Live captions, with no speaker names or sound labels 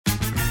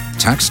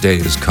Tax day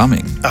is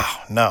coming.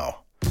 Oh, no.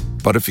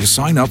 But if you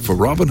sign up for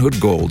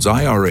Robinhood Gold's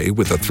IRA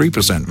with a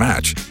 3%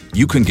 match,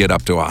 you can get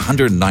up to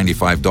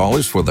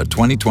 $195 for the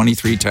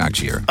 2023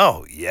 tax year.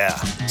 Oh, yeah.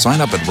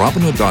 Sign up at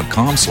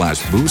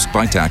Robinhood.com/boost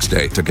by tax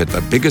day to get the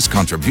biggest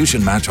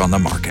contribution match on the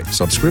market.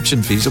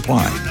 Subscription fees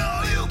apply.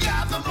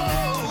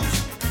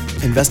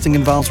 Investing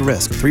involves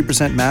risk.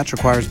 3% match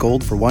requires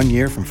gold for 1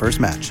 year from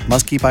first match.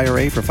 Must keep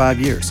IRA for 5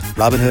 years.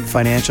 Robinhood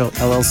Financial,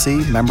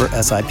 LLC, member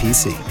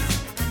SIPC.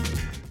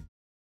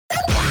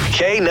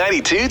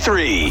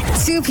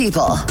 K92-3. Two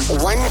people,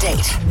 one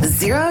date,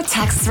 0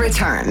 texts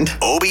returned.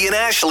 Obie and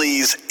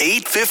Ashley's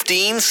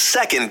 8:15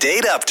 second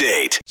date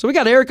update. So we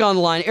got Erica on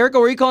the line. Erica,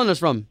 where are you calling us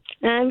from?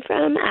 I'm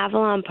from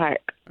Avalon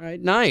Park. All right,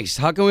 nice.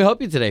 How can we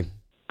help you today?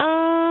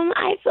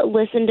 I've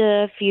listened to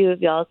a few of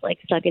y'all's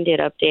second date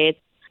updates.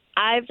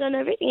 I've done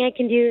everything I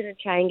can do to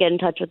try and get in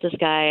touch with this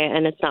guy,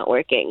 and it's not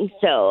working.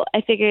 So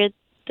I figured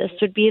this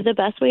would be the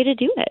best way to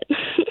do it.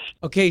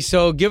 Okay,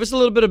 so give us a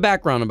little bit of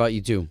background about you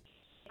two.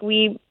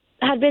 We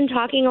had been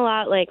talking a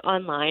lot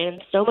online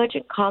and so much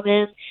in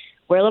common.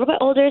 We're a little bit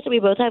older, so we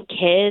both have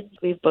kids.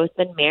 We've both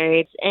been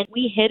married, and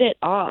we hit it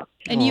off.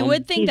 And you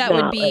would think He's that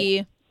would not,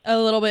 be a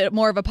little bit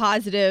more of a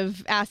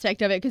positive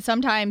aspect of it, because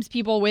sometimes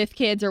people with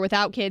kids or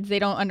without kids, they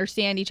don't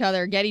understand each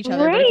other, get each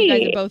other. Right. But if you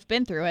guys have both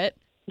been through it.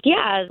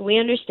 Yeah, we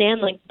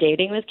understand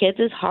dating with kids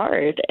is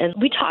hard, and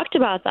we talked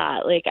about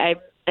that.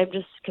 I'm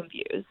just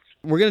confused.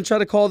 We're going to try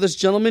to call this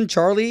gentleman,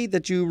 Charlie,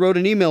 that you wrote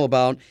an email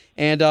about,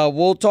 and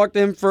we'll talk to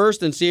him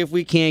first and see if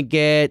we can't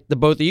get the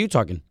both of you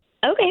talking.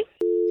 Okay.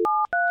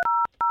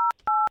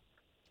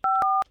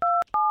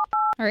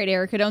 All right,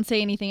 Erica, don't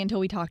say anything until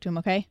we talk to him,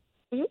 okay?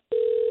 Mm-hmm.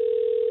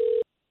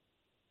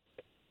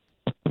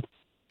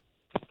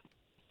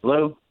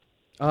 Hello?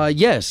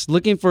 Yes,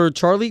 looking for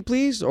Charlie,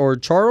 please, or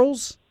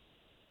Charles?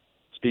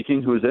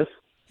 Speaking. Who is this?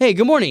 Hey,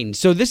 good morning.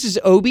 So this is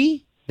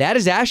Obie. That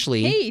is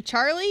Ashley. Hey,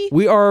 Charlie.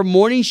 We are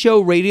morning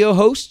show radio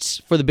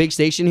hosts for the big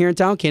station here in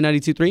town,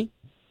 K92.3.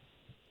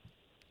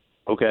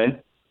 Okay.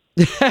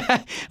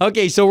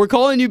 Okay, so we're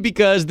calling you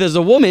because there's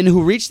a woman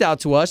who reached out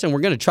to us, and we're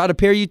going to try to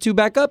pair you two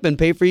back up and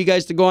pay for you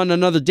guys to go on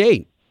another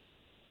date.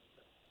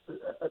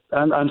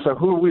 I'm sorry.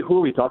 Who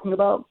are we talking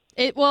about?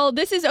 Well,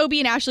 this is Obie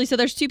and Ashley, so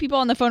there's two people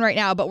on the phone right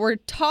now, but we're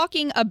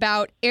talking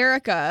about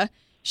Erica.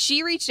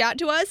 She reached out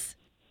to us.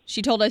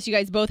 She told us you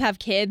guys both have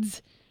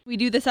kids. We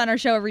do this on our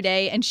show every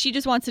day, and she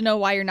just wants to know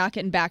why you're not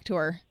getting back to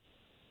her.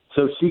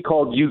 So she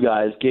called you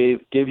guys, gave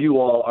you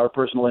all our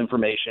personal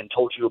information,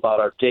 told you about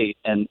our date,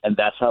 and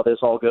that's how this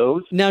all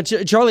goes? Now,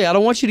 Charlie, I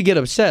don't want you to get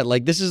upset.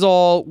 This is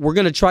all, we're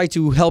going to try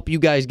to help you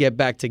guys get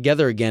back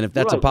together again, if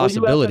that's right. a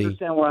possibility. Well, you have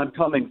to understand where I'm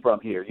coming from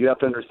here. You have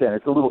to understand.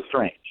 It's a little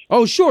strange.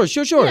 Oh, sure.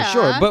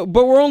 Yeah. But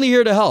we're only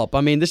here to help. I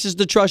mean, this is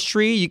the trust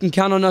tree. You can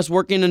count on us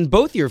working in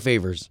both your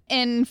favors.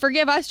 And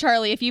forgive us,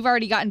 Charlie, if you've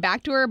already gotten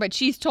back to her, but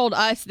she's told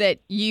us that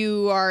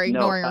you are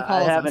ignoring her calls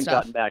and stuff. I haven't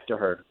gotten back to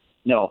her.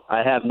 No,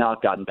 I have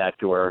not gotten back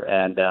to her,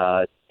 and,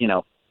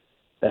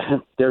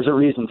 there's a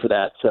reason for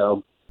that,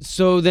 so.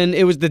 So then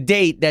it was the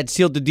date that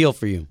sealed the deal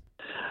for you?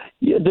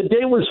 Yeah, the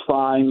date was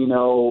fine,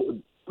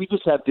 we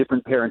just have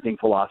different parenting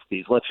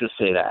philosophies, let's just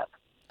say that.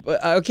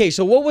 Okay,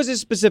 so what was it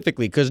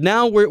specifically? Because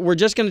now we're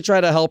just going to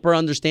try to help her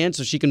understand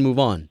so she can move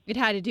on. It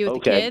had to do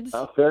with the kids?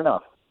 Fair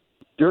enough.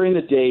 During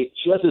the date,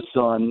 she has a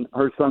son.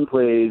 Her son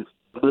plays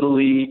Little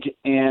League,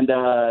 and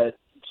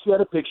she had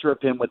a picture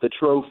of him with a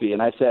trophy,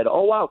 and I said,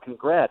 "Oh wow,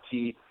 congrats!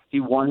 He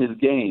won his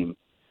game."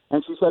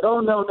 And she said, "Oh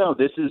no,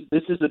 this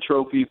is a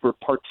trophy for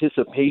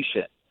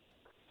participation.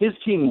 His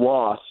team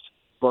lost,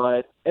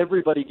 but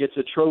everybody gets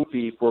a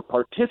trophy for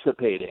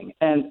participating."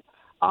 And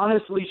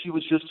honestly, she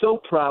was just so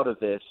proud of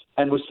this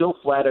and was so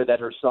flattered that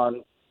her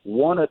son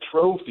won a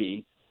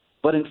trophy.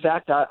 But in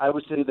fact, I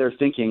was sitting there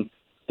thinking,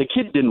 the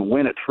kid didn't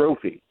win a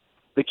trophy.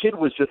 The kid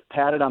was just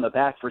patted on the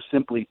back for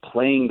simply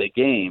playing the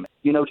game.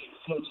 She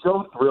seemed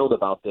so thrilled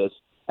about this.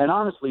 And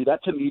honestly,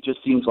 that to me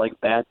just seems like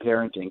bad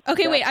parenting.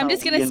 Okay, wait, I'm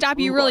just going to stop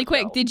you really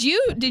quick. ourselves.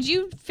 Did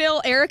you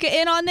fill Erica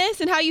in on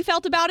this and how you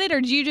felt about it,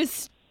 or did you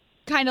just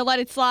kind of let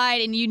it slide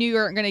and you knew you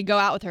weren't going to go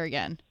out with her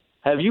again?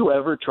 Have you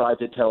ever tried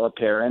to tell a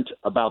parent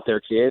about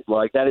their kid?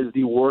 That is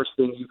the worst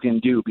thing you can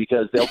do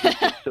because they'll just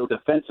get so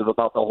defensive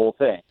about the whole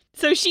thing.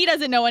 So she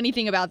doesn't know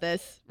anything about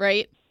this,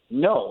 right?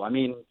 No,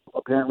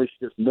 apparently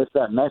she just missed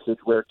that message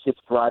where kids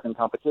thrive in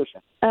competition.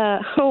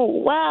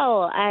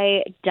 Well,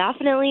 I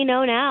definitely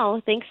know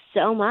now. Thanks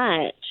so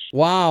much.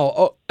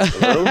 Wow.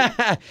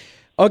 Oh.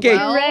 Okay.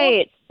 You're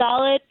right.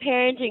 Solid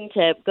parenting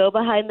tip. Go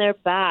behind their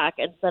back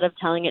instead of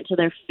telling it to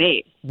their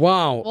face.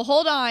 Wow. Well,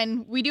 hold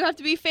on. We do have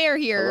to be fair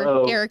here,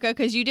 Hello. Erica,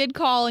 because you did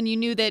call and you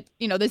knew that,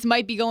 this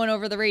might be going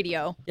over the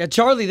radio. Yeah,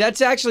 Charlie, that's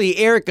actually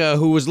Erica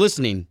who was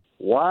listening.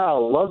 Wow,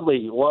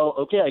 lovely. Well,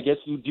 okay, I guess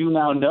you do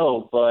now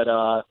know, but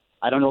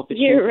I don't know if it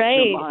You're changes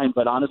right. your mind,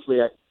 but honestly,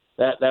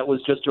 that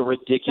was just a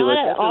ridiculous,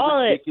 Not at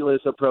all.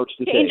 ridiculous approach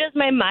to take. Changes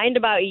my mind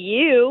about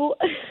you.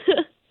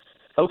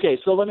 Okay,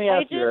 so let me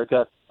ask you,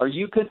 Erica, are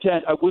you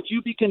content? Would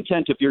you be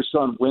content if your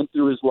son went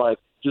through his life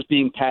just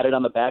being patted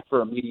on the back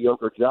for a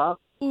mediocre job?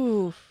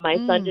 Oof. My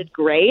son did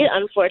great.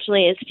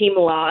 Unfortunately, his team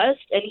lost,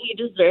 and he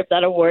deserved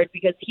that award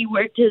because he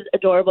worked his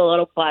adorable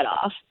little butt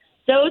off.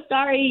 So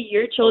sorry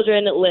your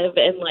children live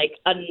in, like,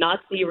 a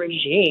Nazi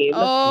regime.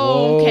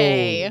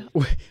 Okay.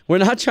 We're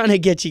not trying to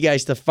get you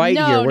guys to fight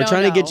here. We're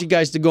trying to get you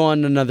guys to go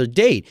on another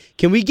date.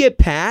 Can we get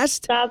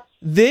past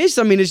this?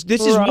 I mean, this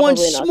is one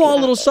small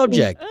little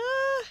subject.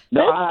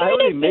 No, I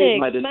already made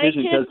my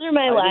decision because are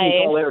my I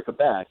didn't call life. Erica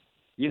back.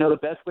 You know, the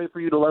best way for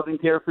you to love and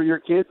care for your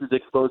kids is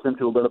expose them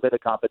to a little bit of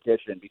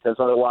competition, because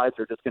otherwise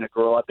they're just going to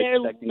grow up They're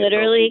expecting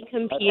literally a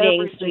trophy.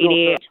 competing,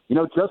 sweetie. You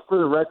know, just for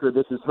the record,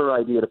 this is her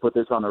idea to put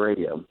this on the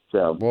radio.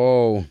 So.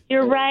 Whoa.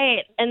 You're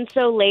right. And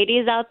so,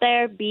 ladies out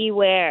there,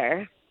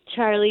 beware.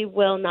 Charlie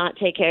will not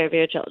take care of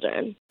your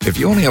children. If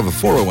you only have a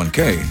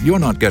 401k, you're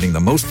not getting the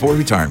most for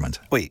retirement.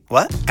 Wait,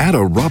 what? Add a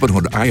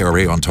Robinhood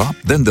IRA on top,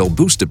 then they'll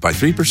boost it by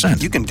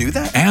 3%. You can do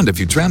that? And if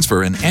you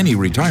transfer in any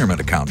retirement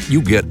account,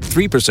 you get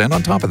 3%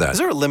 on top of that. Is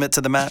there a limit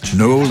to the match?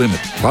 No limit.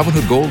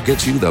 Robinhood Gold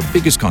gets you the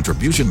biggest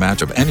contribution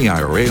match of any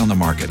IRA on the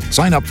market.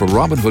 Sign up for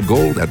Robinhood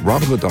Gold at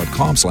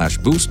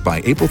Robinhood.com/boost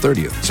by April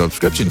 30th.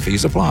 Subscription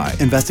fees apply.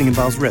 Investing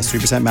involves risk.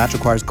 3% match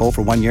requires gold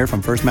for 1 year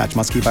from first match.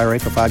 Must keep IRA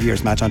for 5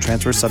 years. Match on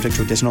transfers subject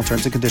to additional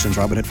terms and conditions.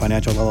 Robinhood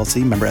Financial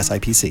LLC, member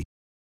SIPC.